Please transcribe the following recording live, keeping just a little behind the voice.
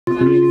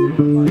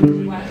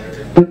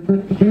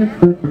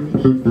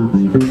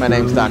My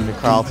name's Dr.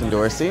 Carlton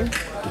Dorsey.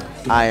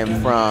 I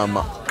am from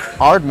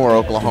Ardmore,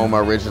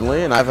 Oklahoma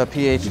originally, and I have a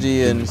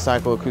PhD in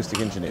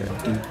psychoacoustic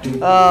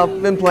engineering.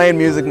 I've been playing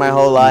music my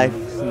whole life,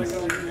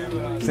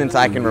 since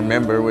I can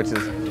remember, which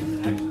is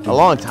a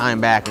long time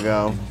back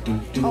ago.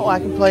 Oh, I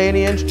can play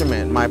any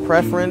instrument. My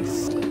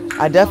preference,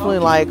 I definitely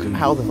like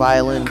how the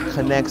violin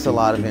connects a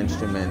lot of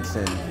instruments,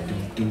 and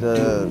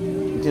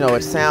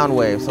it's sound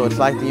waves, so it's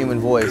like the human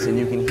voice, and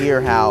you can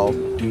hear how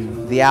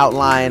the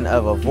outline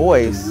of a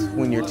voice,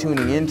 when you're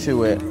tuning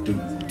into it,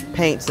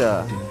 paints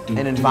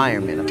an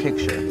environment, a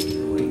picture.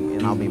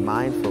 And I'll be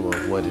mindful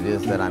of what it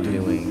is that I'm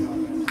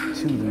doing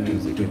to the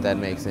music, if that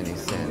makes any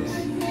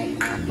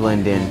sense. I'll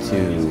blend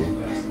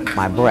into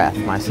my breath,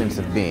 my sense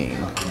of being,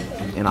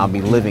 and I'll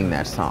be living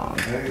that song.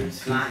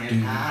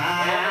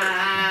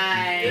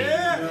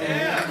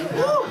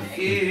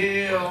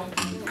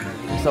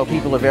 So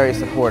people are very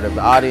supportive.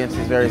 The audience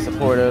is very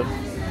supportive,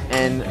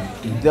 and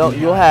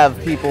you'll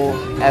have people,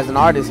 as an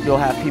artist, you'll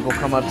have people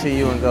come up to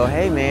you and go,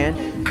 "Hey man,"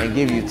 and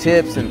give you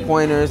tips and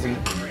pointers and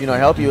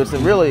help you.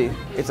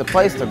 It's a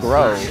place to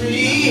grow.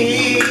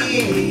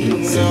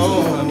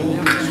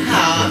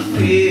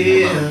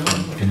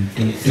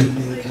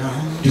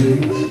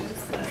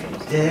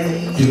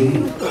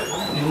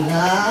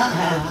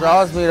 What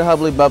draws me to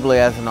Hubbly Bubbly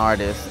as an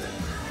artist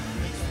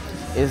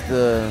is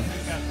the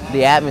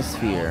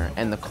atmosphere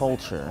and the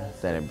culture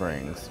that it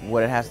brings,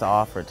 what it has to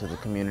offer to the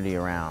community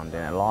around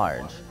and at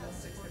large.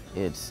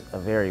 It's a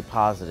very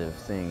positive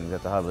thing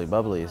that the Hubbly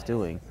Bubbly is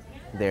doing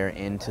there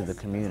into the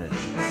community.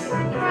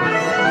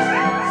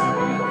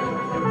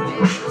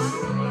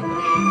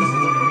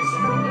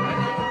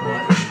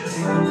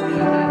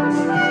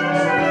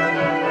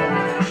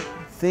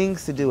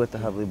 Things to do at the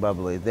Hubbly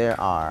Bubbly,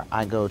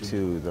 I go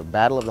to the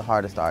Battle of the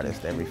Hardest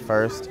Artist every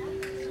first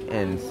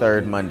and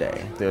third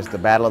Monday. There's the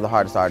Battle of the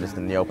Hardest Artist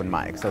and the open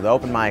mic. So the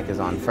open mic is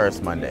on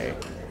first Monday,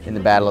 and the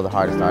Battle of the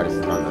Hardest Artist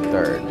is on the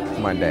third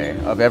Monday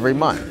of every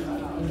month.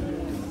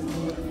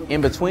 In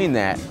between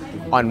that,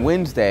 on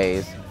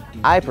Wednesdays,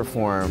 I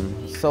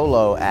perform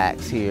solo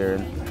acts here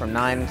from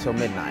 9 until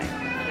midnight.